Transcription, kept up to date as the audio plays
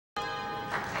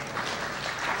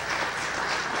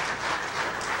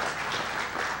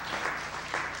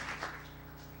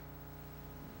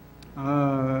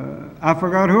I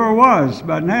forgot who it was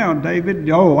by now, David.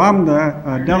 Oh, I'm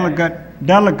the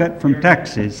delegate from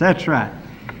Texas. That's right.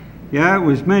 Yeah, it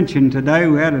was mentioned today.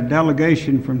 We had a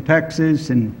delegation from Texas,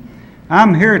 and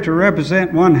I'm here to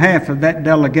represent one half of that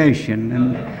delegation.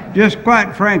 And just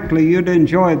quite frankly, you'd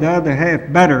enjoy the other half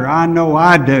better. I know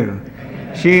I do.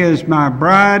 She is my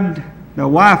bride, the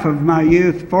wife of my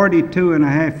youth, 42 and a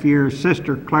half years,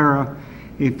 Sister Clara.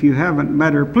 If you haven't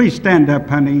met her, please stand up,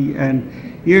 honey. And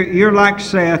you're like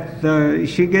Seth.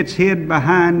 She gets hid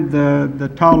behind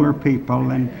the taller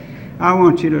people. And I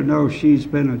want you to know she's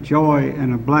been a joy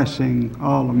and a blessing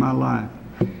all of my life.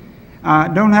 I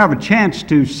don't have a chance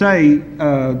to say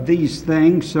these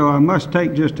things, so I must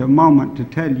take just a moment to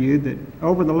tell you that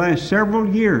over the last several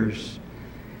years,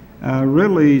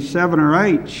 really 7 or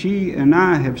 8, she and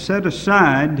I have set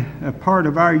aside a part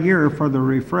of our year for the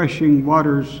Refreshing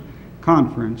Waters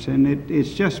Conference, and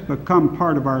it's just become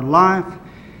part of our life,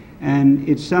 and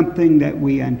it's something that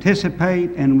we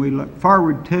anticipate and we look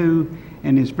forward to,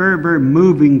 and it's very, very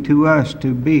moving to us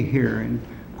to be here. And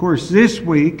of course, this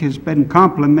week has been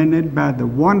complemented by the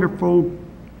wonderful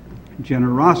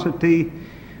generosity,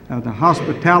 the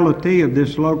hospitality of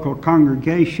this local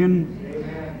congregation.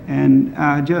 And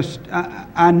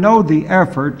I know the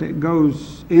effort that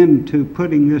goes into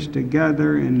putting this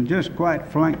together, and just quite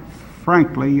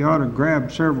frankly, you ought to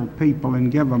grab several people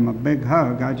and give them a big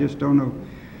hug. I just don't know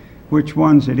which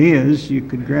ones it is. You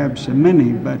could grab so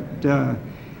many, but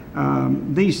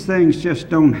these things just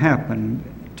don't happen.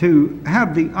 To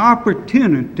have the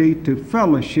opportunity to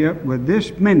fellowship with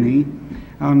this many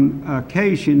on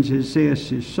occasions as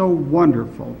this is so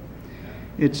wonderful.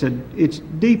 It's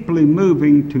deeply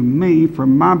moving to me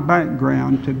from my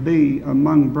background to be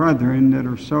among brethren that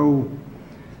are so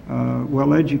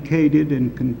well educated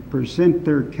and can present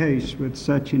their case with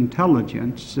such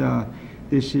intelligence.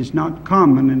 This is not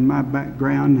common in my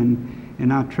background,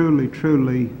 and I truly,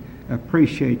 truly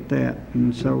appreciate that.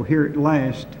 And so here at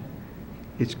last,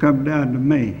 it's come down to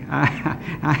me.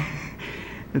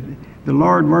 The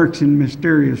Lord works in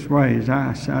mysterious ways,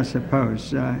 I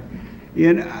suppose.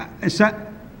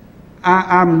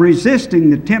 I'm resisting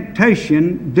the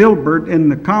temptation. Dilbert in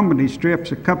the comedy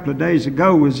strips a couple of days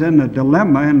ago was in a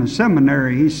dilemma in a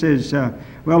seminary. He says,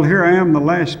 well, here I am, the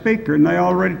last speaker, and they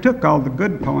already took all the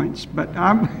good points. But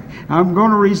I'm going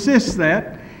to resist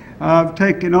that. I've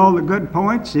taken all the good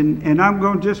points, and I'm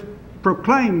going to just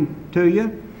proclaim to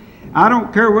you, I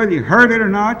don't care whether you heard it or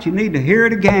not, you need to hear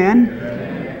it again.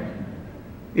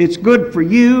 It's good for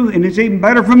you, and it's even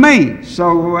better for me.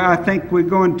 So I think we're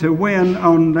going to win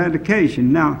on that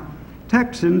occasion. Now,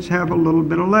 Texans have a little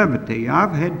bit of levity.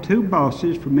 I've had 2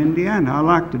 bosses from Indiana. I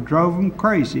like to drove them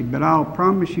crazy, but I'll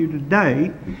promise you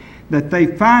today that they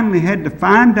finally had to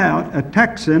find out a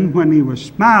Texan, when he was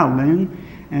smiling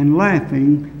and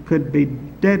laughing, could be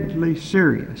deadly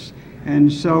serious. And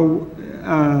so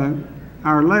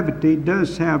our levity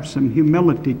does have some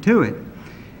humility to it.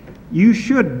 You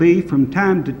should be, from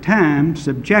time to time,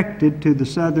 subjected to the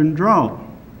Southern drawl.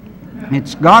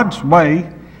 It's God's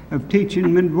way of teaching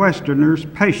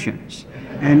Midwesterners patience.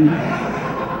 And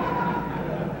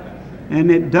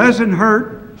it doesn't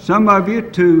hurt some of you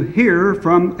to hear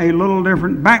from a little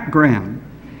different background.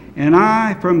 And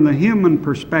I, from the human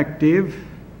perspective,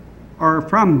 are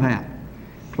from that.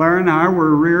 Clara and I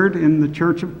were reared in the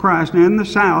Church of Christ. And in the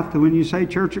South, when you say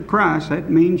Church of Christ, that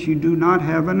means you do not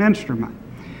have an instrument.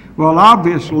 Well,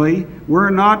 obviously, we're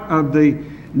not of the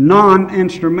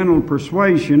non-instrumental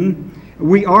persuasion.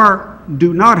 We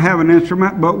do not have an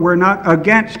instrument, but we're not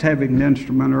against having an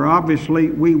instrument, or obviously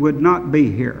we would not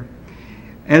be here.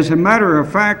 As a matter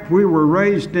of fact, we were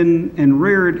raised and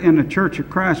reared in a Church of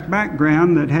Christ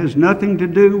background that has nothing to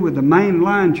do with the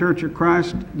mainline Church of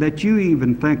Christ that you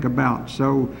even think about.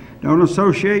 So don't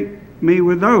associate me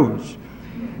with those.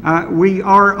 We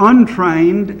are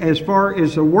untrained as far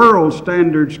as the world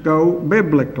standards go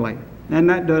biblically, and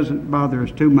that doesn't bother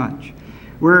us too much.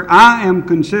 Where I am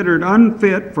considered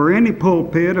unfit for any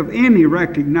pulpit of any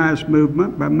recognized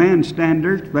movement by man's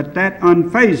standards, but that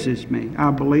unfazes me,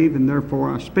 I believe, and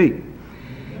therefore I speak.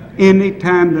 Any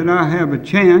time that I have a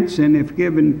chance, and if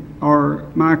given,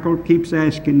 or Michael keeps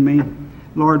asking me,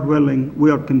 Lord willing,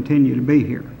 we'll continue to be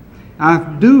here. I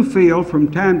do feel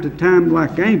from time to time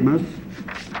like Amos,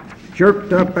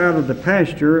 jerked up out of the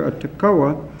pasture of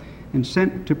Tekoa and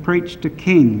sent to preach to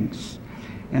kings.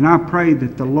 And I pray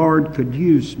that the Lord could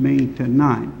use me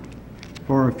tonight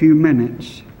for a few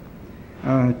minutes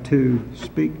to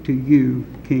speak to you,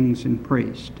 kings and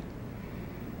priests,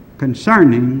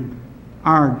 concerning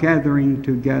our gathering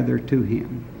together to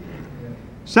Him.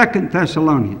 2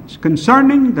 Thessalonians,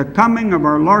 concerning the coming of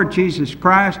our Lord Jesus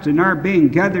Christ and our being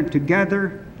gathered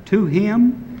together to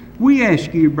him, we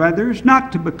ask you, brothers,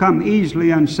 not to become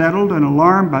easily unsettled and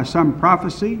alarmed by some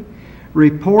prophecy,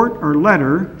 report, or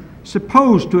letter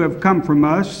supposed to have come from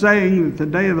us, saying that the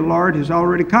day of the Lord has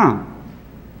already come.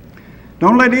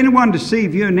 Don't let anyone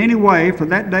deceive you in any way, for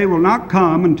that day will not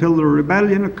come until the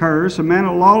rebellion occurs, the man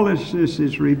of lawlessness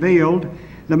is revealed,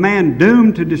 the man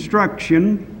doomed to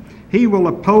destruction. He will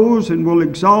oppose and will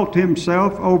exalt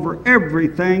himself over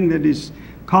everything that is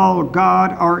called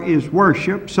God or is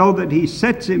worship, so that he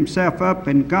sets himself up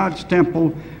in God's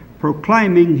temple,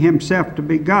 proclaiming himself to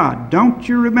be God. Don't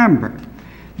you remember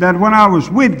that when I was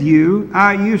with you,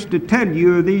 I used to tell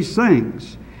you these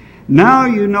things? Now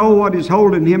you know what is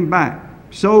holding him back,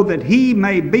 so that he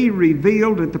may be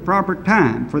revealed at the proper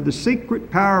time. For the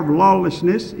secret power of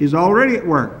lawlessness is already at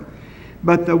work,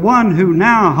 but the one who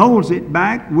now holds it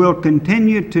back will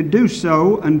continue to do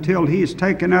so until he is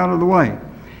taken out of the way.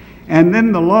 And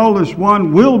then the lawless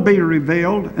one will be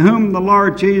revealed, whom the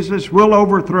Lord Jesus will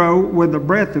overthrow with the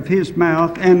breath of his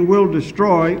mouth and will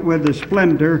destroy with the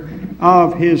splendor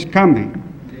of his coming.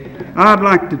 I'd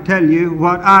like to tell you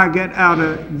what I get out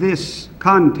of this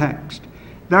context.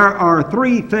 There are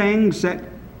three things that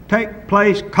take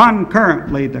place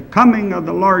concurrently: the coming of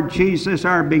the Lord Jesus,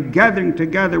 our being gathering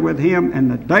together with him, and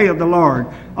the day of the Lord.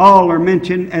 All are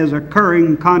mentioned as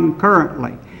occurring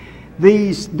concurrently.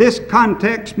 This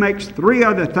context makes three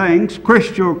other things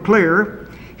crystal clear.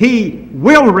 He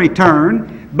will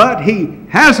return, but he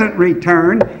hasn't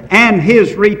returned, and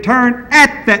his return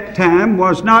at that time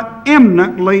was not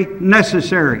imminently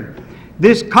necessary.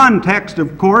 This context,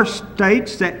 of course,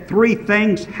 states that three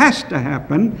things has to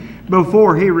happen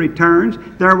before he returns.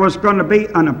 There was going to be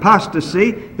an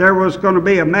apostasy, there was going to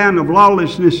be a man of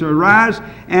lawlessness arise,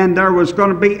 and there was going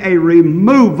to be a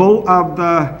removal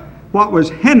of what was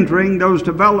hindering those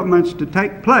developments to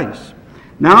take place.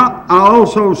 Now, I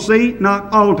also see,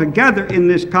 not altogether in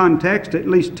this context, at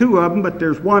least two of them, but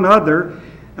there's one other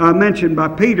mentioned by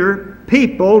Peter.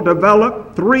 People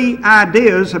develop three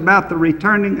ideas about the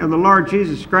returning of the Lord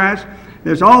Jesus Christ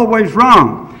that's always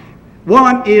wrong.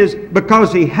 One is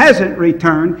because he hasn't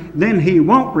returned, then he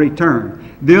won't return.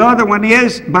 The other one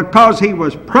is because he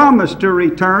was promised to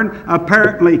return,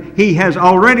 apparently he has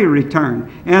already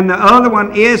returned. And the other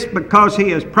one is because he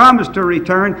has promised to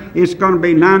return, it's going to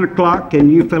be 9 o'clock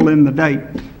and you fill in the date.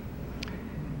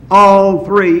 All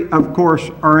three, of course,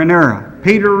 are in error.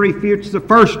 Peter refutes the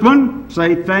first one,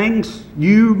 say things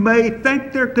you may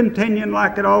think they're continuing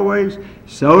like it always.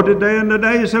 So did they in the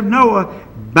days of Noah.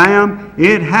 Bam,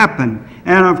 it happened.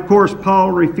 And of course,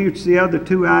 Paul refutes the other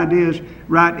two ideas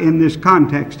right in this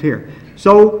context here.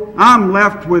 So I'm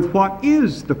left with what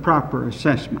is the proper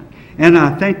assessment. And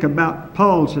I think about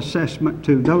Paul's assessment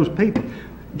to those people.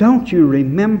 Don't you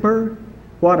remember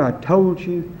what I told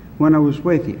you when I was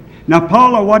with you? Now,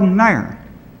 Paul wasn't there.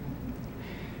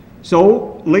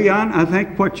 So, Leon, I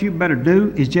think what you better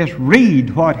do is just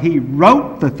read what he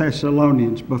wrote the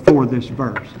Thessalonians before this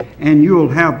verse, and you'll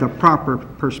have the proper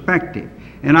perspective.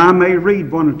 And I may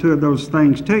read one or two of those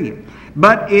things to you.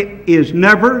 But it is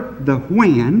never the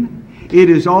when,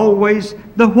 it is always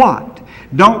the what.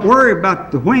 Don't worry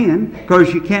about the when,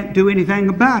 because you can't do anything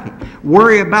about it.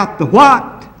 Worry about the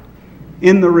what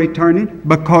in the returning,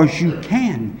 because you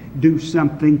can do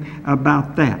something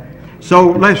about that.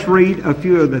 So let's read a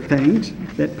few of the things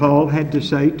that Paul had to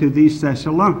say to these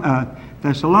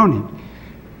Thessalonians.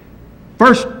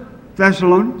 1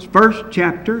 Thessalonians, first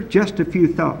chapter, just a few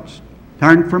thoughts.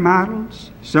 Turn from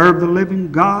idols, serve the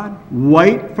living God,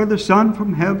 wait for the Son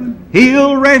from heaven.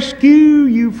 He'll rescue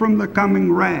you from the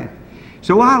coming wrath.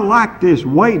 So I like this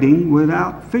waiting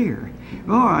without fear.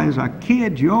 Oh, as a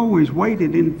kid, you always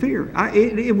waited in fear.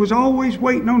 It was always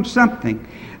waiting on something.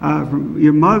 From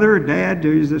your mother, dad,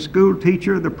 there's the school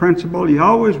teacher, the principal, you're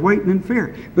always waiting in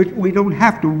fear. But we don't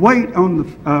have to wait on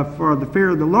for the fear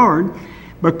of the Lord,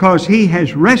 because he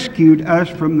has rescued us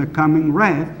from the coming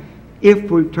wrath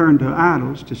if we turn to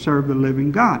idols to serve the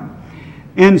living God.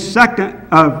 In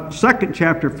second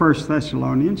chapter, 1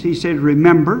 Thessalonians, he said,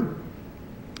 remember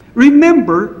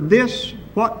this,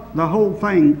 what the whole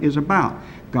thing is about.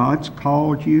 God's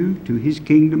called you to his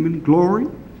kingdom and glory.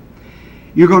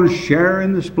 You're going to share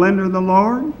in the splendor of the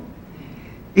Lord.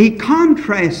 He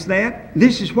contrasts that.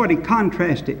 This is what he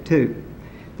contrasts it to.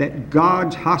 That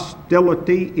God's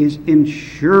hostility is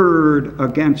insured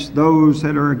against those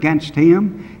that are against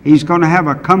him. He's going to have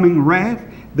a coming wrath.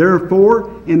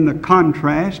 Therefore, in the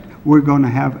contrast, we're going to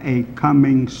have a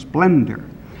coming splendor.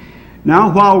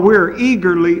 Now, while we're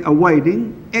eagerly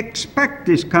awaiting, expect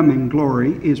his coming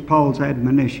glory, is Paul's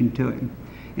admonition to him.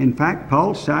 In fact,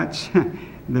 Paul cites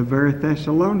the very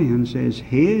Thessalonians as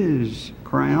his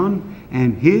crown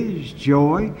and his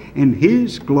joy and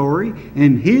his glory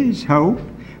and his hope.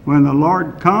 When the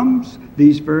Lord comes,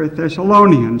 these very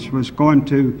Thessalonians was going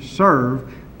to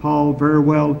serve Paul very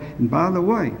well. And by the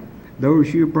way,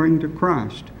 those you bring to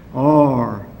Christ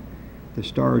are the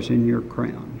stars in your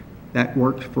crown. That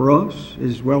works for us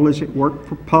as well as it worked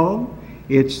for Paul.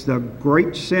 It's the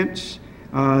great sense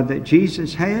that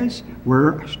Jesus has.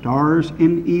 We're stars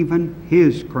in even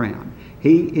his crown.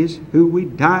 He is who we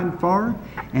died for,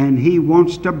 and he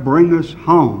wants to bring us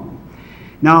home.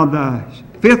 Now, the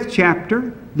 5th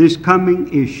chapter, this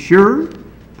coming is sure.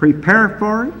 Prepare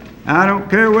for it. I don't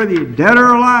care whether you're dead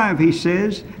or alive, he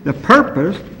says. The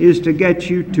purpose is to get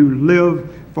you to live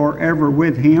forever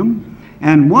with him.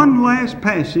 And one last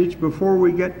passage before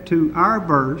we get to our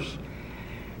verse.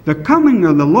 The coming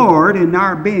of the Lord and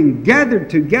our being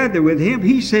gathered together with him,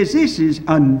 he says this is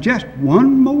just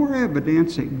one more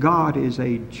evidence that God is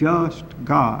a just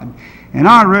God. And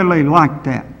I really like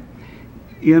that.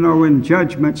 You know, in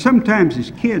judgment, sometimes as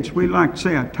kids we like to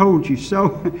say, I told you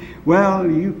so. Well,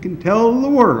 you can tell the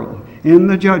world in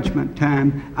the judgment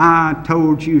time, I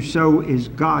told you so, as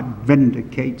God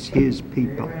vindicates his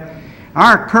people.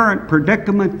 Our current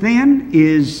predicament then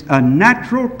is a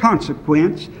natural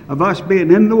consequence of us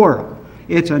being in the world.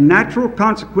 It's a natural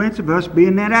consequence of us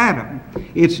being in Adam.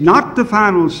 It's not the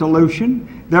final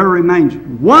solution. There remains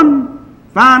one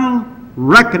final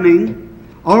reckoning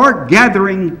or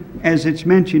gathering, as it's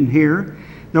mentioned here.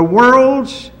 The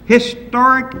world's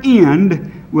historic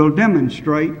end will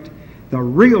demonstrate the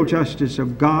real justice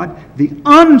of God, the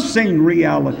unseen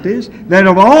realities that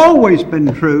have always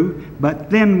been true, but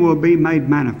then will be made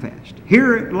manifest.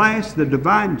 Here at last, the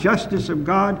divine justice of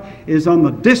God is on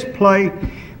the display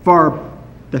for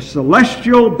the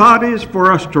celestial bodies,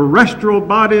 for us terrestrial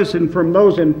bodies, and from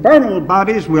those infernal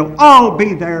bodies, we'll all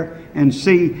be there and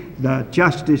see the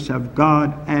justice of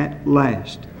God at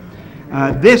last.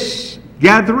 This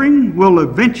gathering will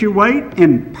eventuate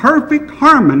in perfect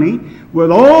harmony with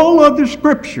all other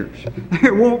scriptures.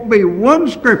 There won't be one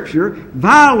scripture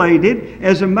violated.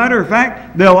 As a matter of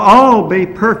fact, they'll all be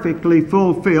perfectly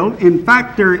fulfilled. In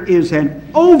fact, there is an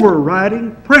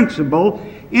overriding principle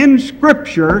in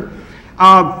Scripture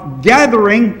of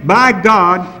gathering by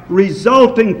God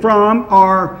resulting from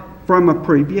or from a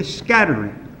previous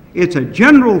scattering. It's a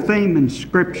general theme in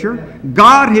Scripture.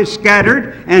 God has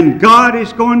scattered and God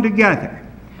is going to gather.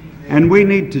 And we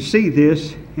need to see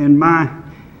this in my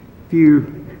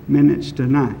few minutes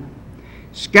tonight.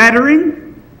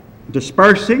 Scattering,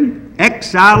 dispersing,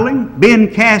 exiling,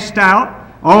 being cast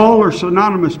out, all are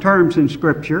synonymous terms in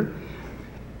Scripture.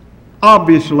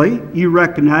 Obviously, you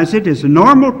recognize it as a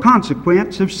normal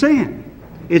consequence of sin.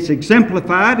 It's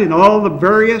exemplified in all the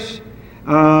various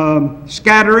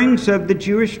scatterings of the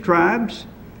Jewish tribes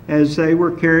as they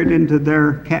were carried into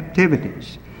their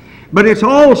captivities. But it's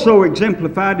also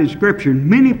exemplified in Scripture in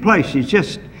many places,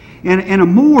 just in a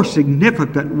more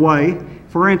significant way.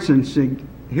 For instance,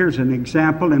 here's an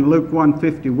example in Luke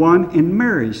 1:51 in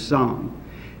Mary's song.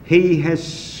 He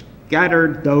has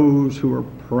scattered those who are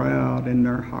proud in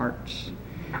their hearts.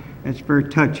 That's very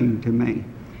touching to me.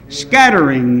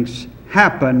 Scatterings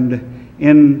happened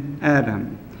in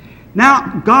Adam.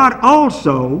 Now, God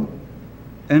also,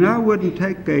 and I wouldn't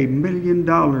take $1 million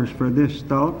for this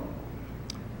thought,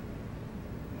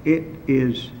 it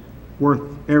is worth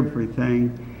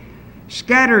everything.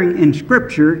 Scattering in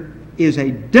Scripture is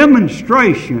a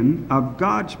demonstration of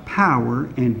God's power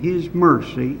and his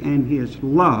mercy and his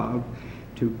love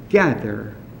to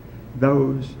gather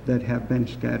those that have been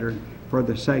scattered for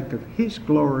the sake of his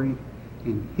glory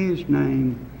and his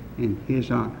name and his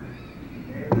honor.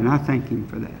 And I thank him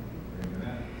for that.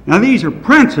 Now, these are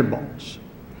principles.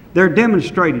 They're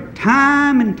demonstrated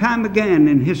time and time again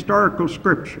in historical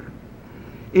Scripture.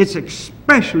 It's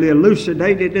especially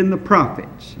elucidated in the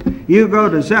prophets. You go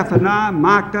to Zephaniah,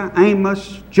 Micah,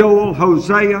 Amos, Joel,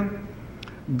 Hosea.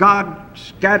 God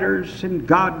scatters and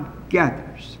God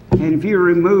gathers. And if you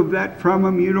remove that from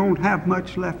them, you don't have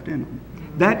much left in them.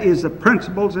 That is the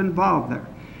principles involved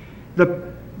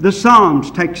there. The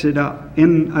Psalms takes it up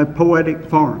in a poetic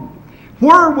form.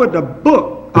 Where would the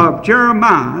book of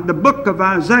Jeremiah, the book of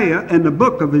Isaiah, and the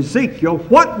book of Ezekiel,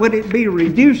 what would it be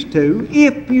reduced to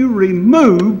if you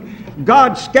removed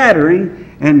God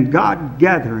scattering and God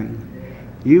gathering?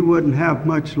 You wouldn't have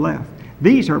much left.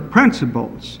 These are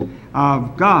principles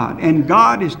of God. And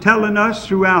God is telling us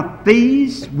throughout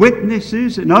these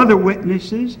witnesses and other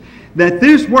witnesses that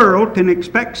this world can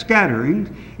expect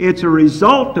scattering. It's a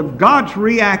result of God's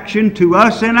reaction to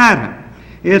us in Adam.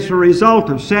 It's a result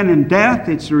of sin and death.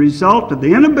 It's a result of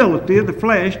the inability of the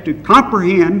flesh to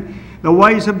comprehend the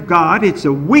ways of God. It's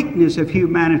a weakness of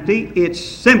humanity. It's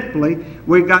simply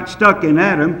we got stuck in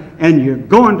Adam and you're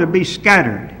going to be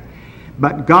scattered.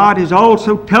 But God is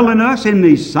also telling us in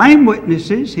these same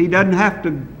witnesses, He doesn't have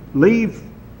to leave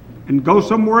and go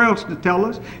somewhere else to tell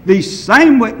us. These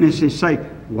same witnesses say,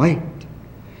 wait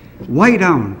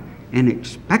on and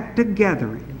expect a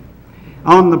gathering.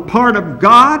 On the part of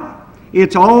God,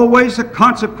 it's always a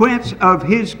consequence of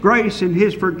His grace and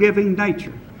His forgiving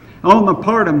nature. On the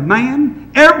part of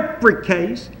man, every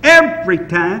case, every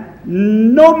time,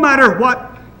 no matter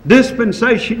what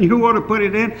dispensation you want to put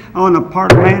it in, on the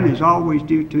part of man is always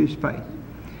due to his faith.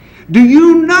 Do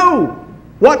you know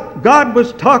what God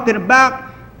was talking about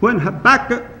when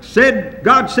Habakkuk said,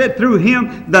 God said through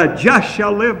him, the just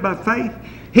shall live by faith?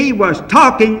 He was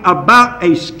talking about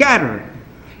a scattering.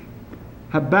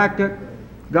 Habakkuk,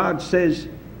 God says,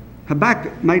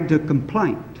 Habakkuk made the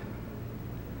complaint.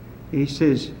 He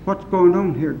says, what's going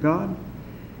on here, God?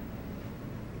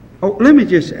 Oh, let me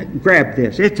just grab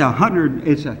this. It's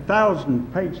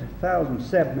 1,000 page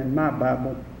 1,007 in my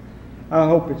Bible. I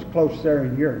hope it's close there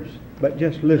in yours. But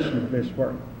just listen to this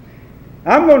word.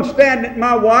 I'm going to stand at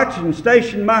my watch and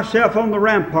station myself on the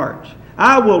ramparts.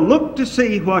 I will look to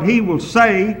see what He will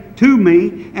say to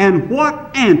me and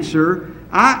what answer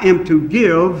I am to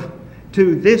give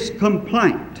to this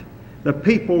complaint. The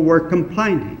people were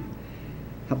complaining.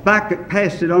 Habakkuk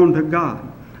passed it on to God.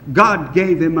 God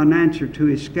gave him an answer to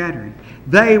his scattering.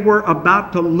 They were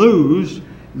about to lose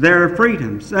their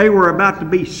freedoms. They were about to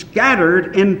be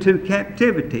scattered into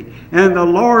captivity. And the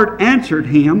Lord answered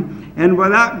him, and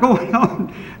without going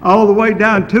on all the way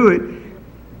down to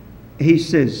it, He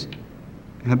says,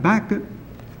 Habakkuk,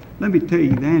 let me tell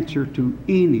you, the answer to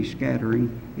any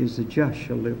scattering is the just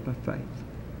shall live by faith.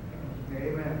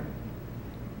 Amen.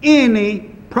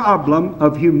 Any problem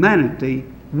of humanity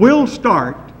will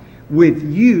start with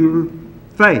your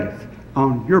faith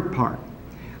on your part,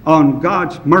 on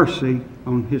God's mercy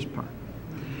on His part.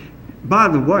 By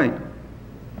the way,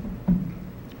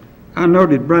 I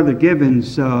noted Brother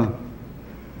Gibbons says,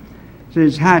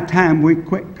 it's high time we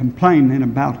quit complaining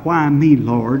about why me,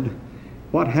 Lord?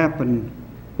 What happened?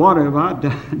 What have I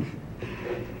done?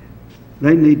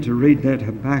 They need to read that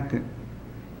Habakkuk.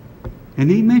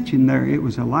 And he mentioned there it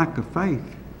was a lack of faith.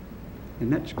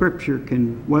 And that scripture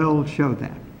can well show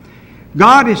that.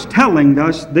 God is telling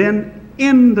us then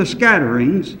in the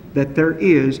scatterings that there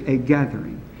is a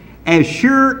gathering. As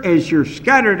sure as you're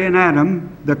scattered in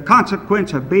Adam, the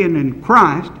consequence of being in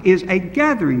Christ is a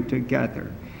gathering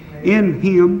together in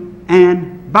Him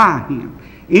and by Him.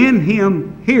 In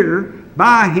Him here,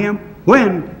 by Him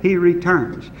when He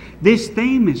returns. This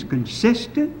theme is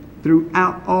consistent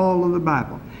throughout all of the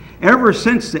Bible. Ever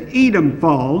since the Edom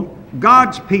fall,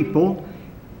 God's people,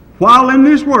 while in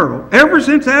this world, ever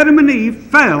since Adam and Eve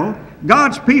fell,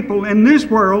 God's people in this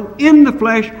world, in the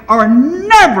flesh, are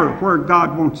never where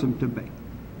God wants them to be.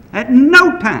 At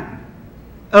no time.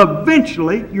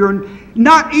 Eventually, you're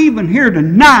not even here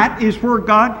tonight is where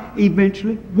God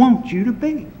eventually wants you to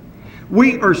be.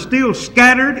 We are still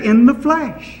scattered in the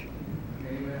flesh.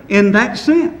 In that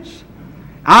sense.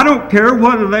 I don't care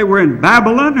whether they were in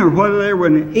Babylon or whether they were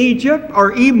in Egypt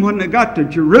or even when they got to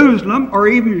Jerusalem or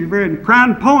even if you're in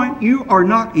Crown Point, you are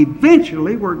not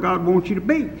eventually where God wants you to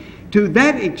be. To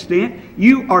that extent,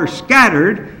 you are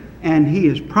scattered and He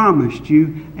has promised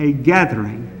you a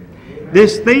gathering.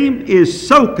 This theme is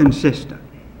so consistent.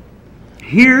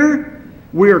 Here,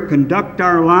 we are conduct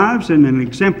our lives in an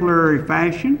exemplary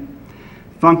fashion,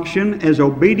 function as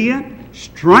obedient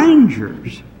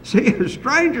strangers. See, a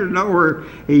stranger knows where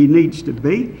he needs to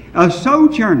be. A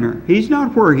sojourner, he's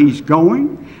not where he's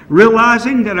going,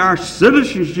 realizing that our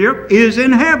citizenship is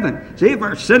in heaven. See, if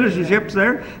our citizenship's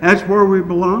there, that's where we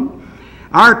belong.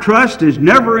 Our trust is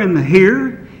never in the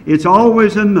here. It's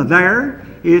always in the there.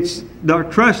 Our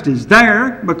trust is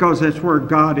there because that's where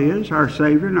God is, our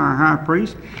Savior and our High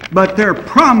Priest. But their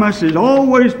promise is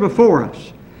always before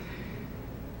us.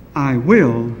 I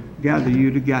will gather you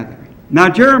together. Now,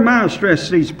 Jeremiah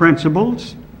stressed these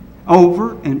principles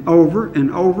over and over and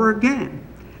over again.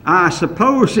 I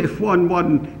suppose if one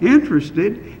wasn't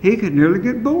interested, he could nearly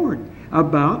get bored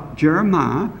about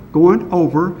Jeremiah going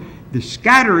over the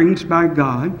scatterings by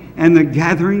God and the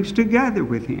gatherings together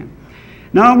with Him.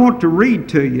 Now, I want to read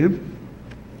to you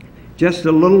just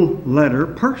a little letter,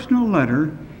 personal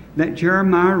letter, that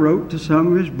Jeremiah wrote to some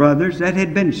of his brothers that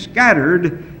had been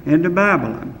scattered into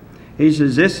Babylon. He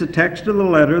says, this is the text of the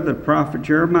letter the prophet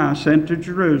Jeremiah sent to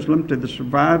Jerusalem to the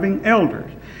surviving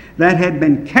elders that had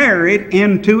been carried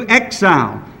into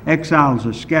exile. Exiles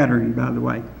are scattering, by the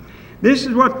way. This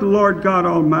is what the Lord God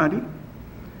Almighty,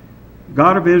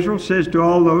 God of Israel, says to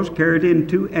all those carried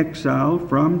into exile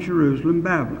from Jerusalem,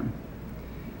 Babylon.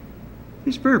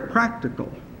 It's very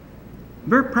practical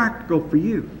for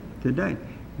you today.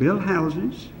 Build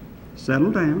houses,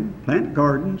 settle down, plant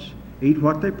gardens, eat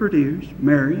what they produce,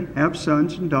 marry, have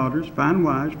sons and daughters, find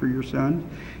wives for your sons,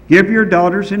 give your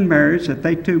daughters in marriage that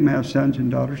they too may have sons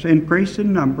and daughters, increase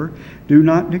in number, do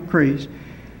not decrease.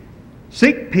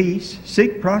 Seek peace,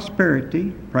 seek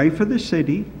prosperity, pray for the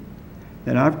city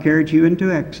that I've carried you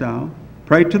into exile.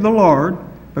 Pray to the Lord,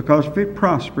 because if it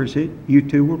prospers it, you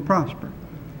too will prosper.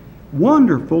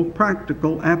 Wonderful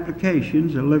practical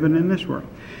applications of living in this world.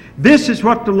 This is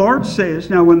what the Lord says.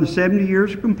 Now when the 70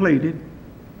 years are completed,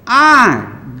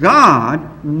 I,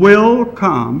 God, will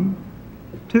come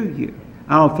to you.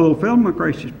 I'll fulfill my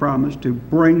gracious promise to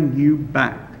bring you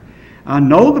back. I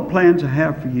know the plans I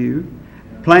have for you,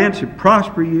 plans to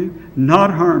prosper you,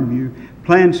 not harm you,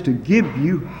 plans to give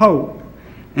you hope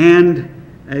and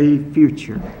a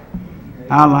future.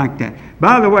 I like that.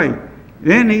 By the way,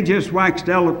 then he just waxed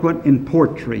eloquent in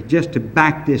poetry just to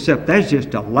back this up. That's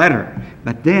just a letter.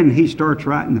 But then he starts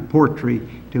writing the poetry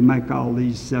to make all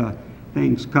these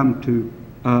things come to,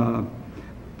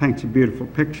 paints a beautiful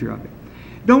picture of it.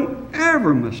 Don't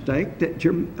ever mistake that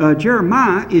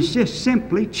Jeremiah is just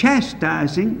simply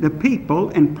chastising the people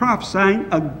and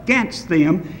prophesying against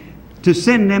them to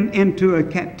send them into a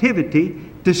captivity,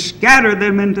 to scatter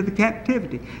them into the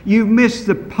captivity. You missed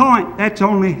the point. That's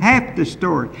only half the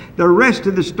story. The rest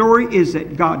of the story is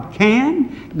that God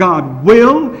can, God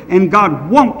will, and God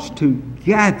wants to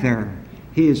gather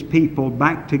His people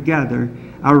back together,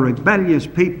 a rebellious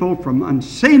people from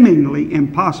unseemingly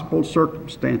impossible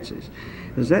circumstances.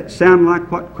 Does that sound like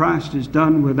what Christ has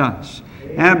done with us?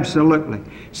 Absolutely.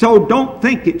 So don't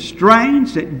think it's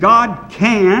strange that God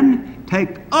can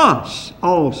take us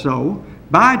also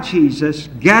by Jesus,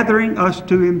 gathering us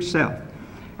to Himself.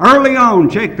 Early on,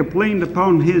 Jacob leaned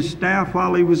upon his staff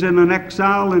while he was in an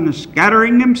exile and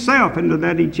scattering himself into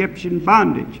that Egyptian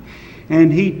bondage.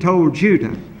 And he told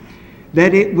Judah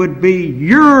that it would be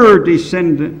your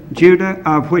descendant, Judah,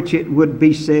 of which it would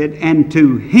be said, and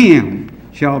to him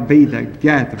shall be the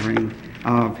gathering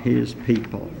of His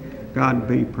people. God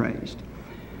be praised.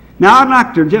 Now I'd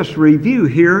like to just review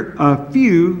here a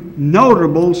few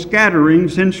notable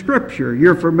scatterings in Scripture.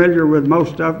 You're familiar with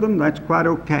most of them. That's quite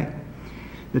okay.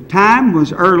 The time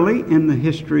was early in the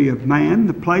history of man.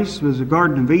 The place was the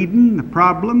Garden of Eden. The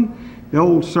problem, the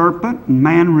old serpent, and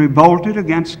man revolted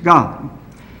against God.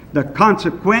 The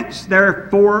consequence,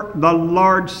 therefore, the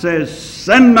Lord says,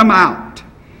 send them out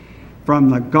from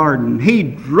the garden. He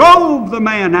drove the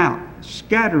man out.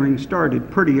 Scattering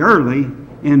started pretty early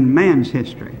in man's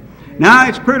history. Now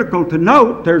it's critical to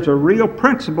note there's a real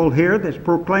principle here that's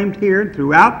proclaimed here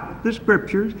throughout the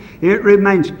Scriptures. It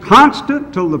remains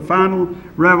constant till the final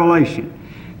revelation.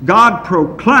 God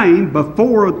proclaimed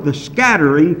before the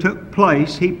scattering took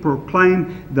place, He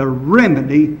proclaimed the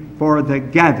remedy for the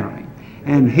gathering.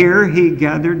 And here He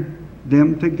gathered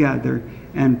them together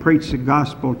and preached the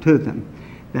gospel to them,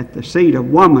 that the seed of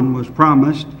woman was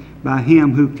promised by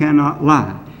Him who cannot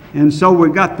lie. And so we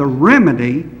got the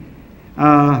remedy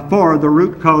for the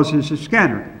root causes of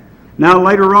scattering. Now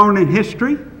later on in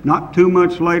history, not too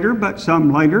much later, but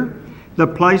some later, the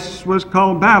place was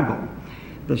called Babel.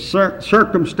 The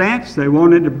circumstance, they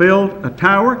wanted to build a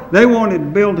tower, they wanted to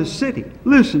build a city.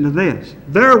 Listen to this.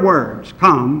 Their words,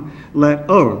 come, let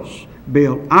us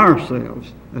build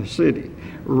ourselves a city.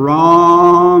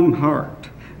 Wrong heart,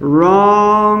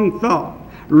 wrong thought,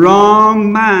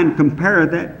 wrong mind. Compare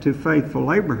that to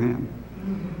faithful Abraham,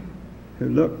 who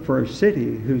looked for a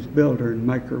city whose builder and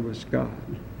maker was God.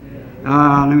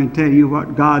 Let me tell you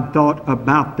what God thought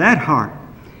about that heart.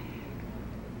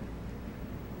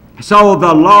 So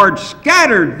the Lord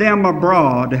scattered them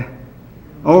abroad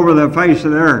over the face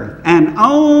of the earth. And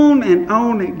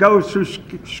on it goes through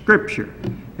Scripture.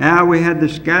 Now we had the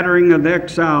scattering of the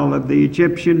exile of the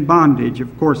Egyptian bondage.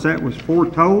 Of course, that was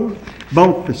foretold,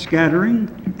 both the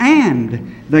scattering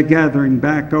and the gathering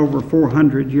back over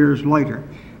 400 years later.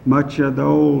 Much of the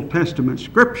Old Testament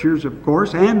Scriptures, of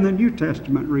course, and the New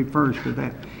Testament refers to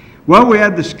that. Well, we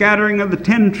had the scattering of the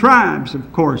 10 tribes,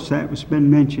 of course, that was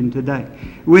been mentioned today.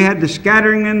 We had the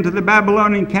scattering into the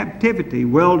Babylonian captivity,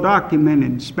 well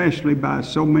documented, especially by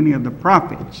so many of the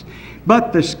prophets.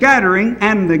 But the scattering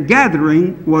and the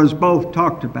gathering was both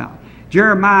talked about.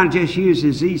 Jeremiah just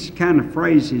uses these kind of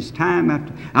phrases time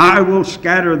after. I will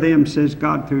scatter them, says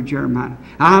God through Jeremiah.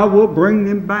 I will bring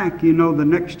them back, you know, the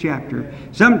next chapter.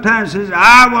 Sometimes says,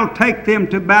 I will take them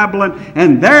to Babylon,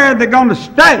 and there they're going to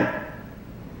stay.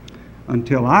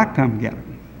 until I come get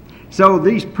them. So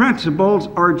these principles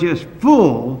are just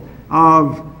full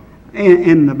of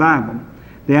in the Bible.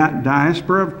 The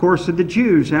diaspora, of course, of the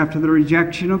Jews after the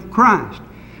rejection of Christ.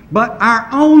 But our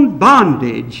own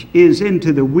bondage is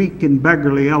into the weak and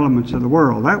beggarly elements of the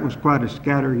world. That was quite a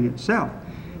scattering itself.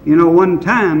 You know, one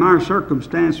time our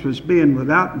circumstance was being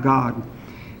without God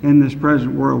in this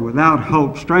present world, without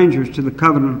hope, strangers to the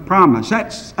covenant of promise.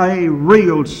 That's a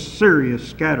real serious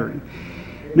scattering.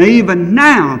 Now, even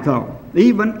now, though,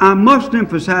 I must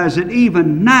emphasize that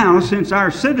even now, since our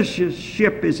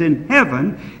citizenship is in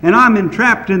heaven and I'm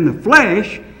entrapped in the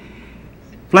flesh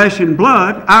and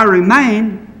blood, I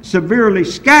remain severely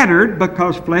scattered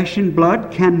because flesh and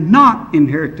blood cannot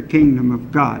inherit the kingdom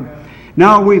of God.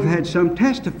 Now, we've had some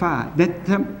testify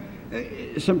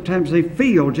that sometimes they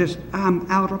feel just, I'm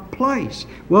out of place.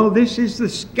 Well, this is the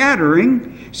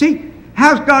scattering. See,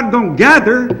 how's God going to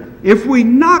gather if we're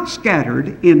not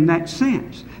scattered in that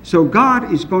sense? So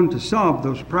God is going to solve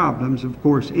those problems, of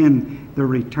course, in the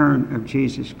return of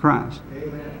Jesus Christ.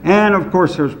 Amen. And, of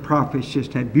course, those prophets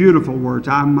just had beautiful words.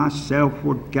 I myself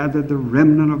will gather the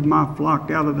remnant of my flock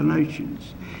out of the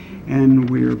nations. And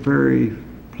we're very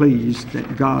pleased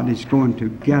that God is going to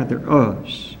gather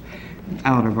us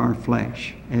out of our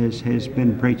flesh, as has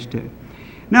been preached to.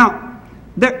 Now,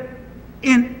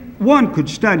 one could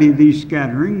study these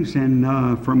scatterings and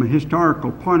from a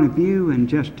historical point of view and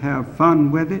just have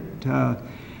fun with it.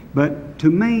 But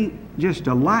to me, just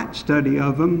a light study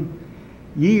of them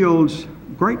yields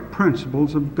great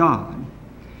principles of God.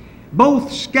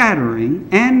 Both scattering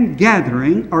and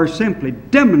gathering are simply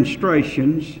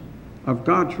demonstrations of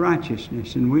God's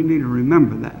righteousness, and we need to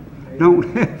remember that.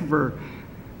 Don't ever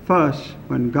fuss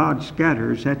when God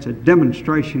scatters. That's a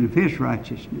demonstration of His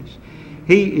righteousness.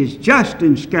 He is just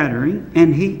in scattering,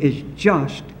 and He is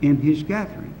just in His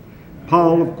gathering.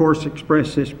 Paul, of course,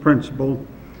 expressed this principle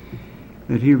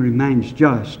that He remains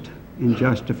just in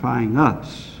justifying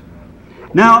us.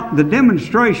 Now, the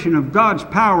demonstration of God's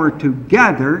power to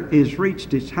gather is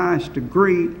reached its highest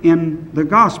degree in the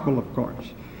gospel, of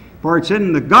course. For it's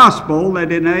in the gospel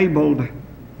that enabled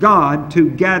God to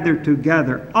gather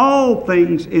together all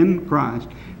things in Christ,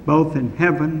 both in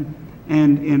heaven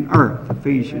and in earth.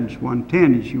 Ephesians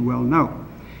 1:10, as you well know.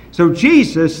 So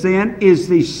Jesus then is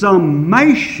the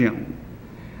summation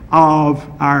of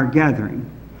our gathering.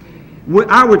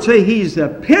 I would say He's the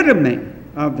epitome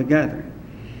of the gathering.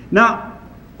 Now,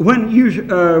 when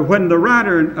the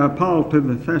writer Paul to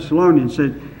the Thessalonians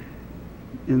said,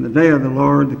 in the day of the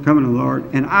Lord, the coming of the Lord,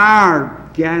 and our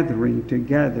gathering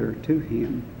together to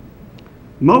Him.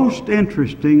 Most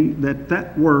interesting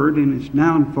that word in its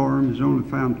noun form is only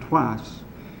found twice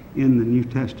in the New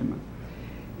Testament.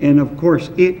 And of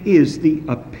course, it is the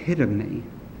epitome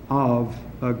of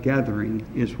a gathering,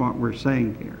 is what we're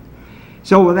saying here.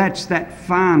 So that's that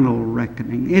final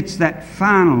reckoning. It's that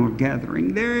final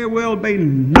gathering. There will be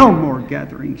no more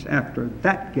gatherings after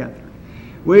that gathering.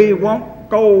 We won't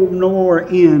go no more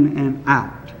in and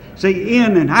out. See,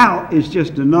 in and out is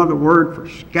just another word for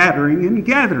scattering and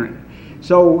gathering.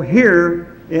 So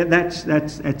here, that's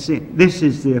it. This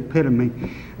is the epitome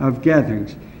of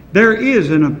gatherings. There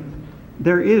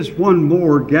is one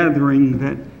more gathering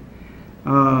that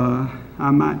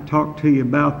I might talk to you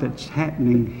about that's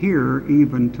happening here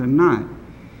even tonight.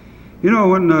 You know,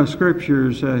 when the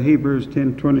Scriptures, Hebrews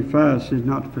 10:25 says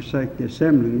not to forsake the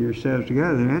assembling of yourselves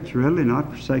together, that's really not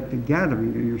forsake the gathering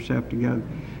of yourself together.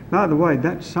 By the way,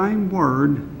 that same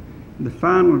word, the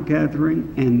final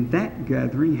gathering and that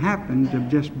gathering, happen to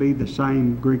just be the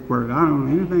same Greek word. I don't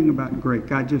know anything about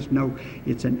Greek. I just know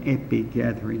it's an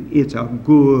epi-gathering. It's a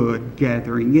good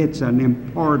gathering. It's an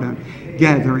important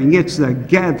gathering. It's the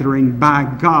gathering by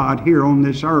God here on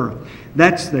this earth.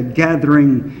 That's the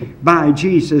gathering by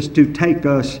Jesus to take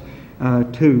us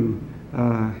to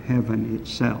heaven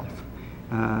itself.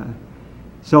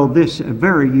 So this a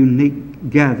very unique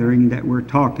gathering that we're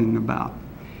talking about.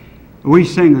 We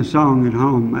sing a song at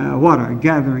home, what a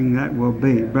gathering that will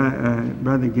be.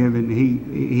 Brother Given,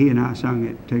 he and I sung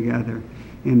it together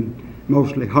in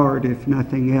mostly heart, if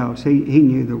nothing else. He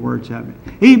knew the words of it.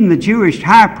 Even the Jewish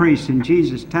high priest in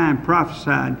Jesus' time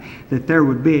prophesied that there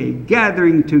would be a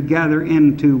gathering together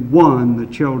into one, the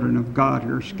children of God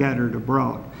who are scattered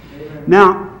abroad.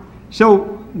 Now,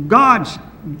 so God's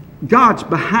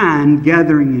behind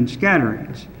gathering and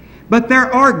scatterings. But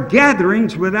there are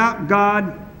gatherings without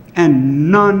God and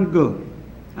none good.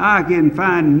 I can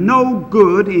find no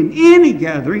good in any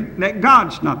gathering that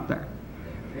God's not there.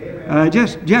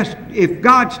 Just if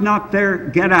God's not there,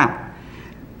 get out.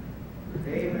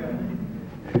 Amen.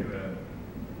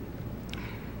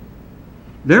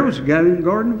 There was a gathering in the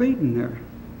Garden of Eden there.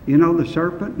 You know, the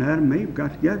serpent and Adam and Eve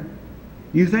got together.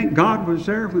 You think God was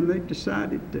there when they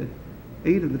decided to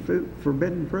eat of the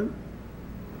forbidden fruit?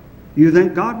 You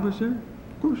think God was there?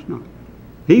 Of course not.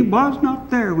 He was not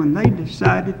there when they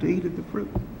decided to eat of the fruit.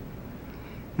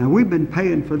 Now, we've been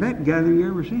paying for that gathering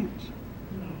ever since.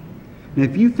 And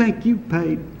if you think you've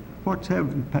paid, what's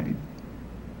heaven paid?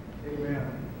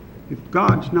 Amen. If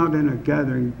God's not in a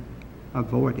gathering,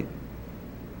 avoid it.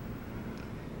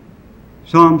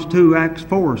 Psalms 2, Acts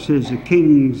 4 says the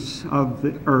kings of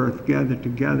the earth gathered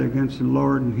together against the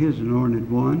Lord and His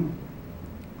anointed one.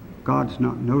 God's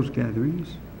not in those gatherings.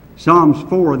 Psalms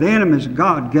 4, the enemies of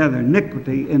God gather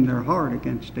iniquity in their heart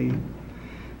against Him.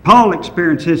 Paul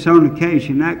experienced this on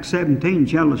occasion. Acts 17,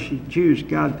 jealous Jews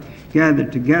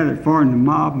gathered together, formed a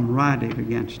mob and rioted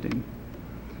against Him.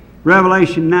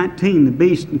 Revelation 19, the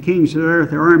beasts and kings of the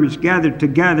earth, their armies gathered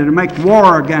together to make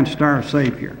war against our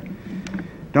Savior.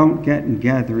 Don't get in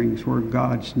gatherings where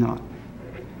God's not.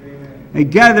 A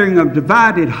gathering of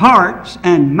divided hearts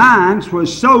and minds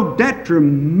was so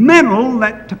detrimental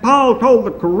that Paul told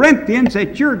the Corinthians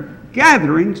that your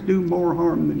gatherings do more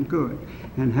harm than good.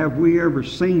 And have we ever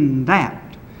seen that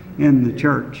in the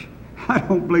church? I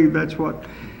don't believe that's what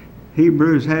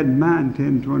Hebrews had in mind,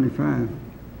 10:25.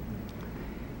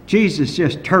 Jesus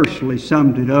just tersely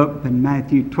summed it up in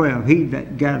Matthew 12. He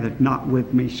that gathereth not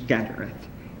with me scattereth.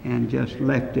 And just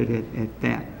left it at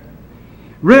that.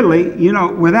 Really, you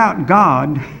know, without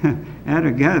God at a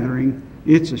gathering,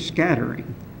 it's a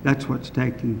scattering. That's what's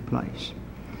taking place.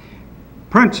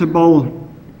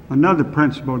 Another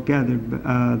principle gathered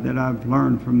that I've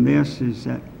learned from this is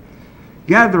that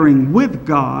gathering with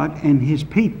God and His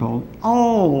people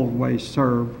always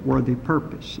serve worthy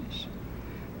purposes.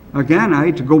 Again, I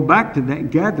hate to go back to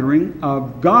that gathering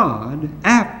of God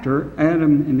after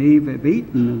Adam and Eve have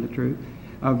eaten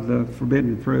of the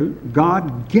forbidden fruit.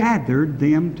 God gathered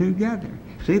them together.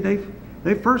 See,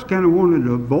 they first kind of wanted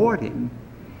to avoid Him,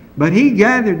 but He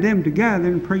gathered them together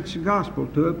and preached the gospel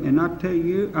to them. And I tell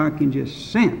you, I can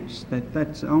just sense that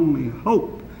that's the only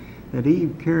hope that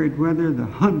Eve carried with her the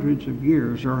hundreds of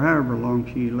years or however long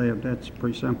she lived. That's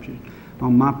presumption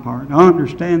on my part. I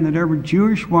understand that every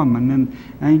Jewish woman in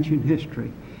ancient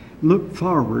history looked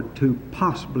forward to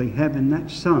possibly having that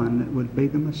son that would be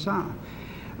the Messiah.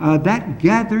 That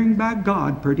gathering by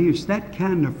God produced that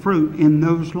kind of fruit in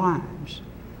those lives.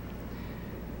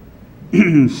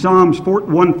 Psalms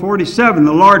 147,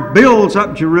 the Lord builds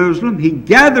up Jerusalem. He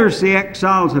gathers the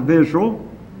exiles of Israel.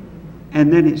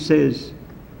 And then it says,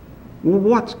 well,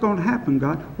 what's going to happen,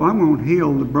 God? Well, I'm going to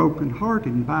heal the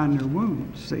brokenhearted and bind their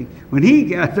wounds. See, when He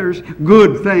gathers,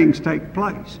 good things take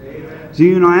place. Amen. So,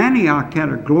 you know, Antioch had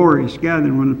a glorious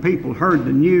gathering when the people heard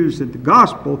the news that the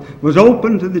gospel was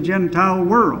open to the Gentile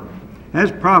world.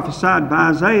 As prophesied by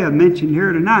Isaiah, mentioned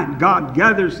here tonight, God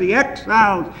gathers the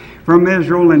exiles from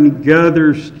Israel and He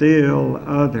gathers still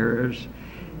others.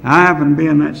 I haven't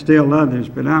been that still others,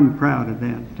 but I'm proud of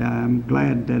that. I'm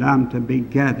glad that I'm to be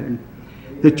gathered.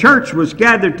 The church was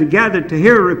gathered together to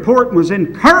hear a report and was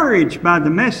encouraged by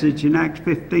the message in Acts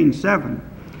 15:7.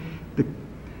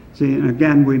 See, and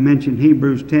again, we mentioned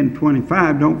Hebrews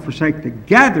 10:25. Don't forsake the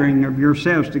gathering of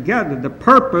yourselves together. The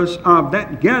purpose of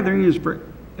that gathering is for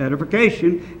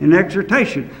edification and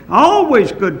exhortation.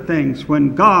 Always good things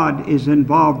when God is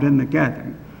involved in the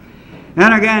gathering.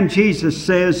 And again, Jesus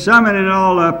says, summing it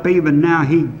all up, even now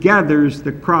He gathers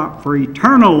the crop for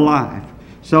eternal life,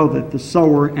 so that the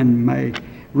sower and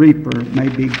reaper may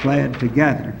be glad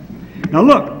together. Now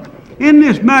look, in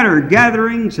this matter of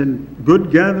gatherings and good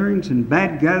gatherings and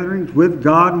bad gatherings, with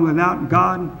God and without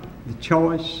God, the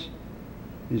choice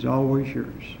is always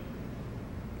yours.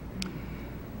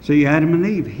 See, Adam and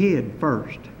Eve hid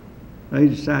first. They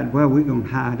decided, well, we're going to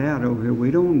hide out over here.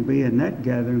 We don't want to be in that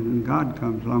gathering when God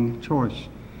comes along. The choice.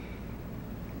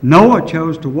 Noah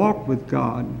chose to walk with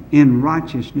God in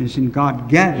righteousness, and God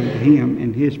gathered him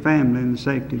and his family in the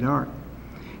safety of the ark.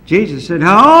 Jesus said,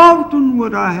 how often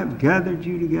would I have gathered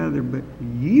you together, but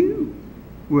you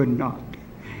would not.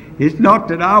 It's not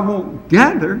that I won't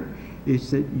gather,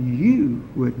 it's that you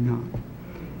would not.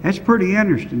 That's pretty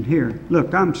interesting here.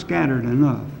 Look, I'm scattered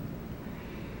enough.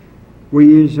 We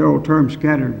use the old term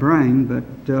scattered brain, but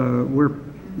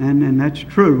and that's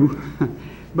true.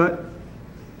 But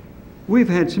we've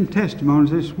had some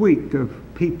testimonies this week of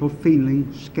people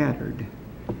feeling scattered.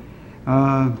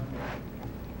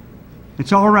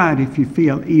 It's all right if you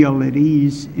feel ill at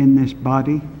ease in this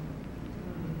body.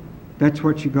 That's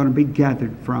what you're going to be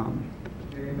gathered from.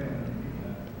 Amen.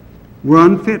 We're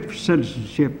unfit for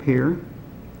citizenship here.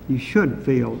 You should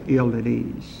feel ill at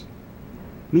ease.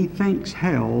 Methinks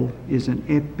hell is an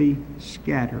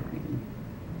epi-scattering.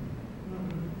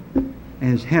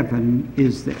 as heaven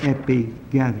is the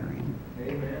epi-gathering.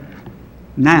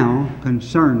 Now,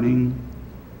 concerning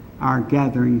our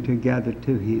gathering together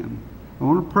to Him. I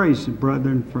want to praise the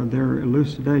brethren for their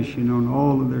elucidation on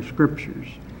all of their scriptures.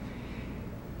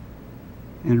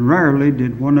 And rarely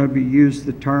did one of you use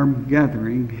the term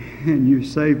gathering, and you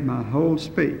saved my whole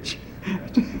speech.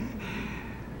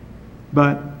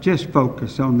 But just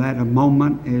focus on that a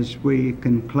moment as we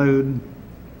conclude.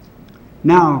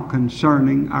 Now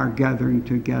concerning our gathering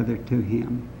together to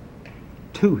Him.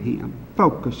 To Him.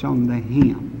 Focus on the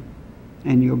Him,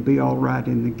 and you'll be all right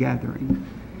in the gathering.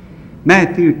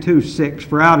 Matthew 2:6,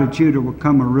 for out of Judah will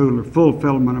come a ruler,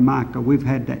 fulfillment of Micah. We've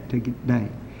had that today.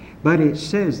 But it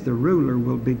says the ruler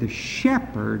will be the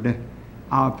shepherd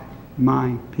of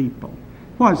my people.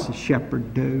 What does the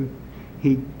shepherd do?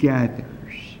 He gathers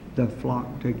the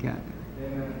flock together.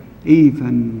 Amen.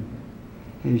 Even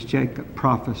as Jacob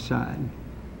prophesied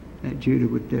that Judah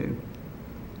would do.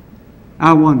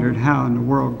 I wondered how in the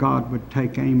world God would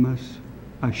take Amos,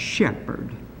 a shepherd,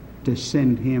 to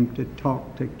send him to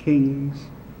talk to kings.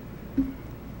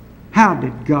 How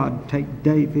did God take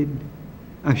David,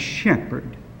 a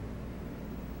shepherd,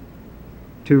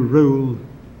 to rule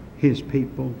His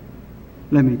people?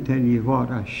 Let me tell you what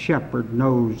a shepherd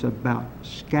knows about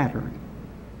scattering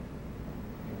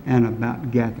and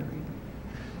about gathering.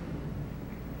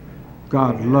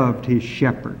 God loved His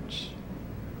shepherds,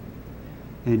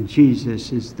 and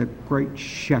Jesus is the great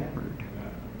shepherd.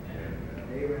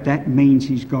 That means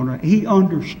He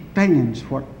understands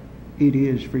what it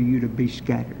is for you to be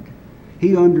scattered.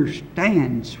 He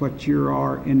understands what you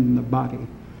are in the body.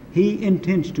 He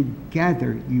intends to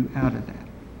gather you out of that.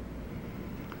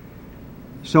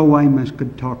 So Amos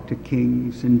could talk to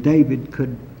kings, and David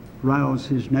could rouse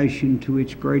his nation to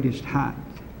its greatest height.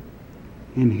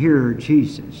 And here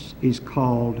Jesus is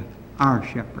called our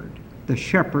shepherd, the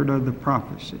shepherd of the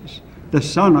prophecies, the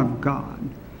Son of God.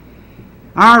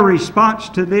 Our response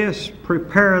to this,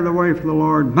 prepare the way for the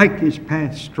Lord, make His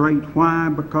path straight. Why?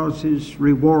 Because His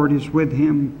reward is with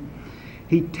Him.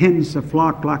 He tends the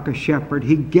flock like a shepherd.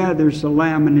 He gathers the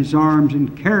lamb in His arms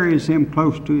and carries him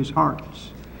close to His heart.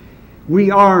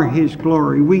 We are His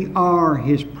glory. We are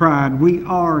His pride. We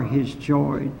are His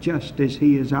joy, just as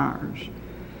He is ours.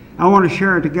 I want to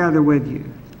share together with you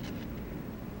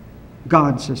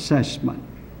God's assessment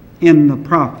in the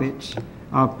prophets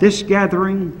of this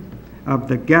gathering, of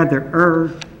the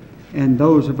gatherer, and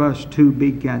those of us to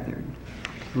be gathered,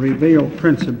 revealed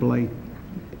principally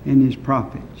in His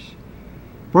prophets.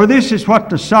 For this is what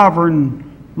the sovereign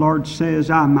Lord says,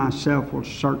 I myself will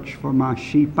search for my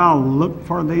sheep. I'll look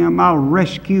for them. I'll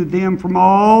rescue them from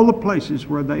all the places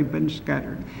where they've been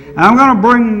scattered. I'm going to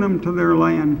bring them to their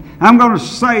land. I'm going to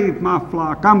save my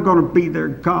flock. I'm going to be their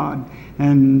God.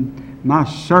 And my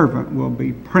servant will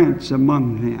be prince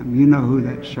among them. You know who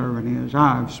that servant is.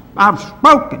 I've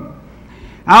spoken.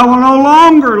 I will no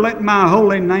longer let my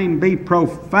holy name be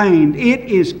profaned. It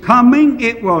is coming.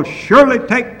 It will surely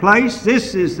take place.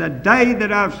 This is the day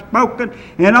that I've spoken.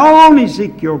 And on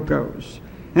Ezekiel goes.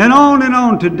 And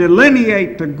on to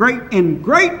delineate in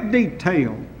great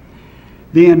detail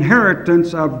the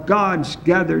inheritance of God's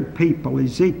gathered people.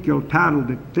 Ezekiel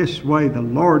titled it this way, the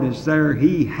Lord is there.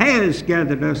 He has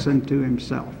gathered us unto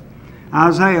Himself.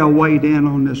 Isaiah weighed in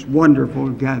on this wonderful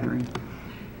gathering.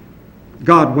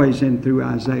 God weighs in through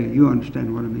Isaiah. You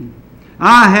understand what I mean?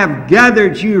 I have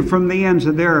gathered you from the ends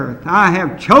of the earth. I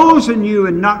have chosen you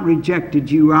and not rejected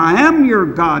you. I am your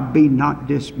God. Be not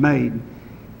dismayed.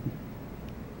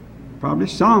 Probably a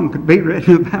psalm could be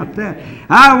written about that.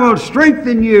 I will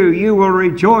strengthen you. You will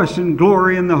rejoice and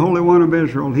glory in the Holy One of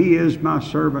Israel. He is my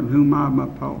servant whom I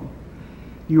uphold.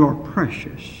 You are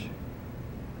precious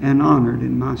and honored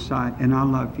in my sight, and I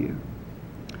love you.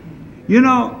 You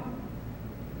know,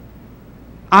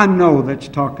 I know that's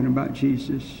talking about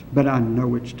Jesus, but I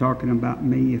know it's talking about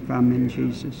me if I'm in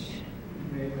Jesus.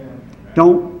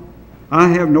 I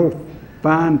have no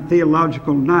fine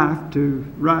theological knife to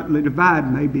rightly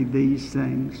divide maybe these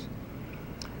things.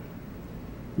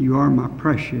 You are my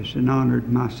precious and honored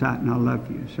in my sight, and I love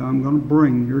you. So I'm going to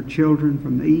bring your children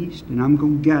from the east, and I'm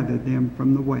going to gather them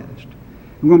from the west.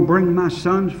 I'm going to bring my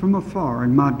sons from afar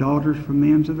and my daughters from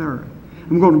the ends of the earth.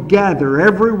 I'm going to gather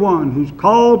everyone who's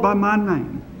called by my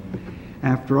name.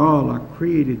 After all, I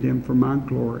created them for my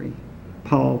glory.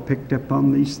 Paul picked up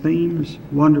on these themes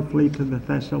wonderfully to the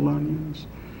Thessalonians.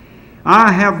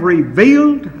 I have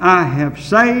revealed, I have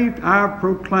saved, I have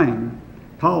proclaimed.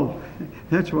 Paul,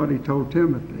 that's what he told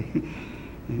Timothy.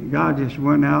 And God just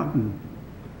went out and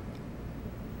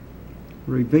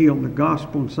revealed the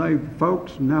gospel and saved the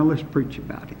folks, and now let's preach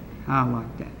about it. I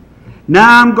like that.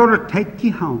 Now I'm going to take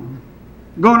you home.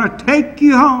 going to take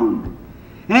you home.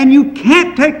 And you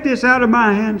can't take this out of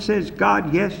my hand, says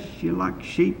God. Yes, you like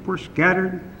sheep were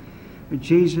scattered. But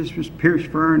Jesus was pierced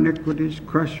for our iniquities,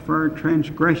 crushed for our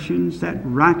transgressions. That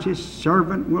righteous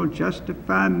servant will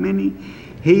justify many.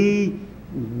 He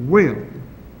will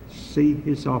see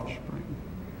his offspring,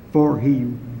 for he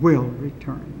will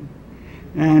return.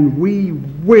 And we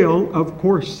will, of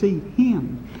course, see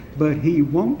him. But he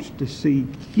wants to see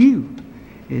you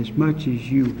as much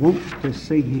as you want to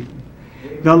see him.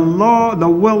 The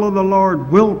will of the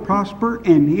Lord will prosper,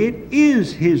 and it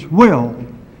is his will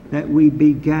that we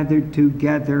be gathered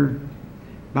together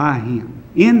by him.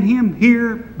 In him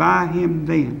here, by him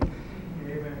then.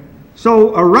 Amen.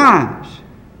 So arise,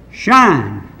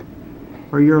 shine,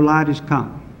 for your light is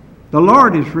come. The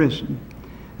Lord is risen.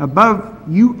 Above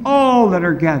you all that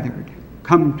are gathered,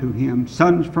 come to him.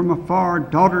 Sons from afar,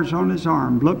 daughters on his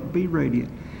arm, look, be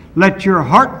radiant. Let your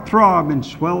heart throb and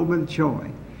swell with joy.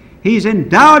 He's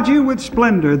endowed you with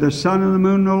splendor. The sun and the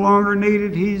moon no longer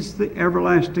needed. He's the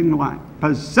everlasting light.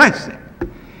 Possess it.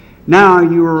 Now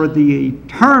you are the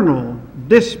eternal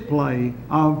display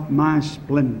of my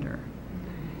splendor.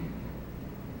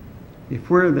 If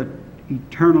we're the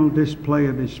eternal display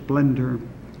of his splendor,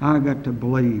 I've got to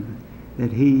believe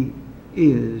that he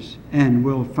is and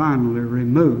will finally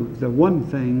remove the one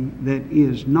thing that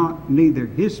is not neither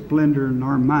his splendor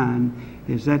nor mine,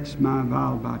 is that's my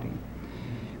vile body.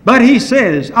 But he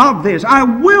says, of this, I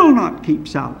will not keep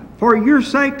silent. For your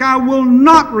sake, I will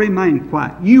not remain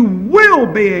quiet. You will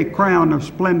be a crown of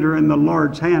splendor in the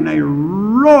Lord's hand, a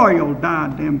royal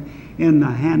diadem in the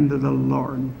hand of the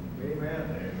Lord.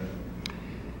 Amen.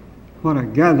 What a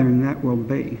gathering that will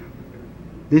be.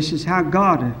 This is how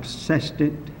God assessed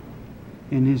it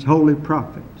in his holy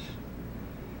prophets.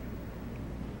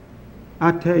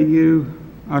 I tell you,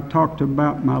 I talked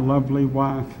about my lovely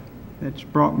wife that's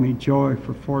brought me joy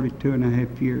for 42 and a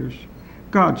half years.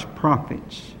 God's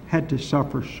prophets had to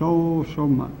suffer so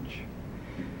much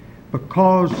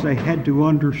because they had to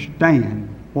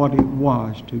understand what it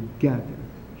was to gather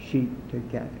sheep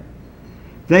together.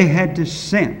 They had to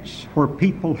sense where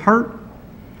people hurt,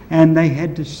 and they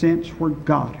had to sense where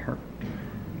God hurt.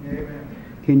 Amen.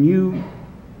 Can you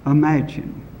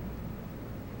imagine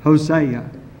Hosea,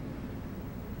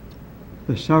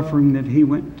 the suffering that he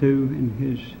went to in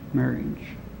his marriage,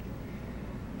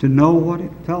 to know what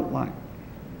it felt like,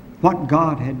 what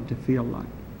God had to feel like?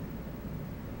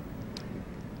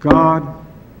 God's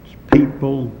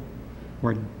people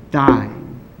were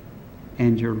dying,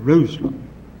 and Jerusalem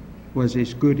was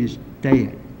as good as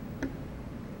dead.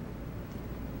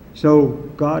 So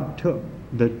God took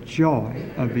the joy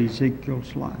of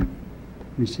Ezekiel's life.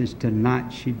 He says,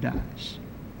 tonight she dies.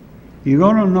 You're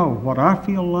going to know what I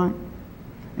feel like,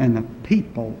 and the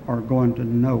people are going to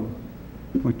know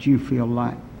what you feel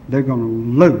like. They're going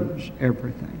to lose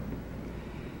everything.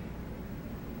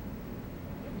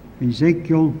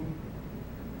 Ezekiel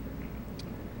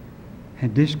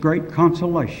had this great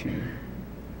consolation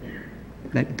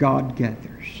that God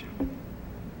gathers.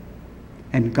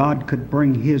 And God could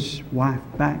bring his wife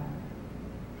back.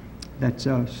 That's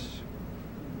us.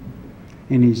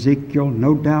 And Ezekiel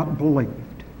no doubt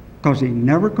believed, because he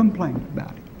never complained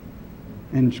about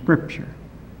it in Scripture.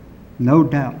 No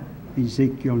doubt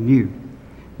Ezekiel knew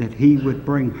that he would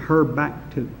bring her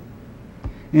back too,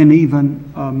 in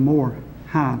even a more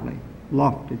highly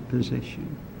lofted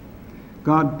position.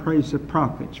 God praised the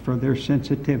prophets for their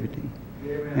sensitivity.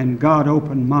 Amen. And God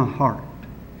opened my heart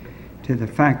to the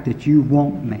fact that you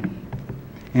want me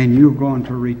and you're going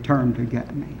to return to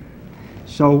get me.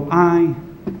 So I,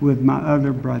 with my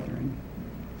other brethren,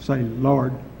 say,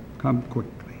 Lord, come quick.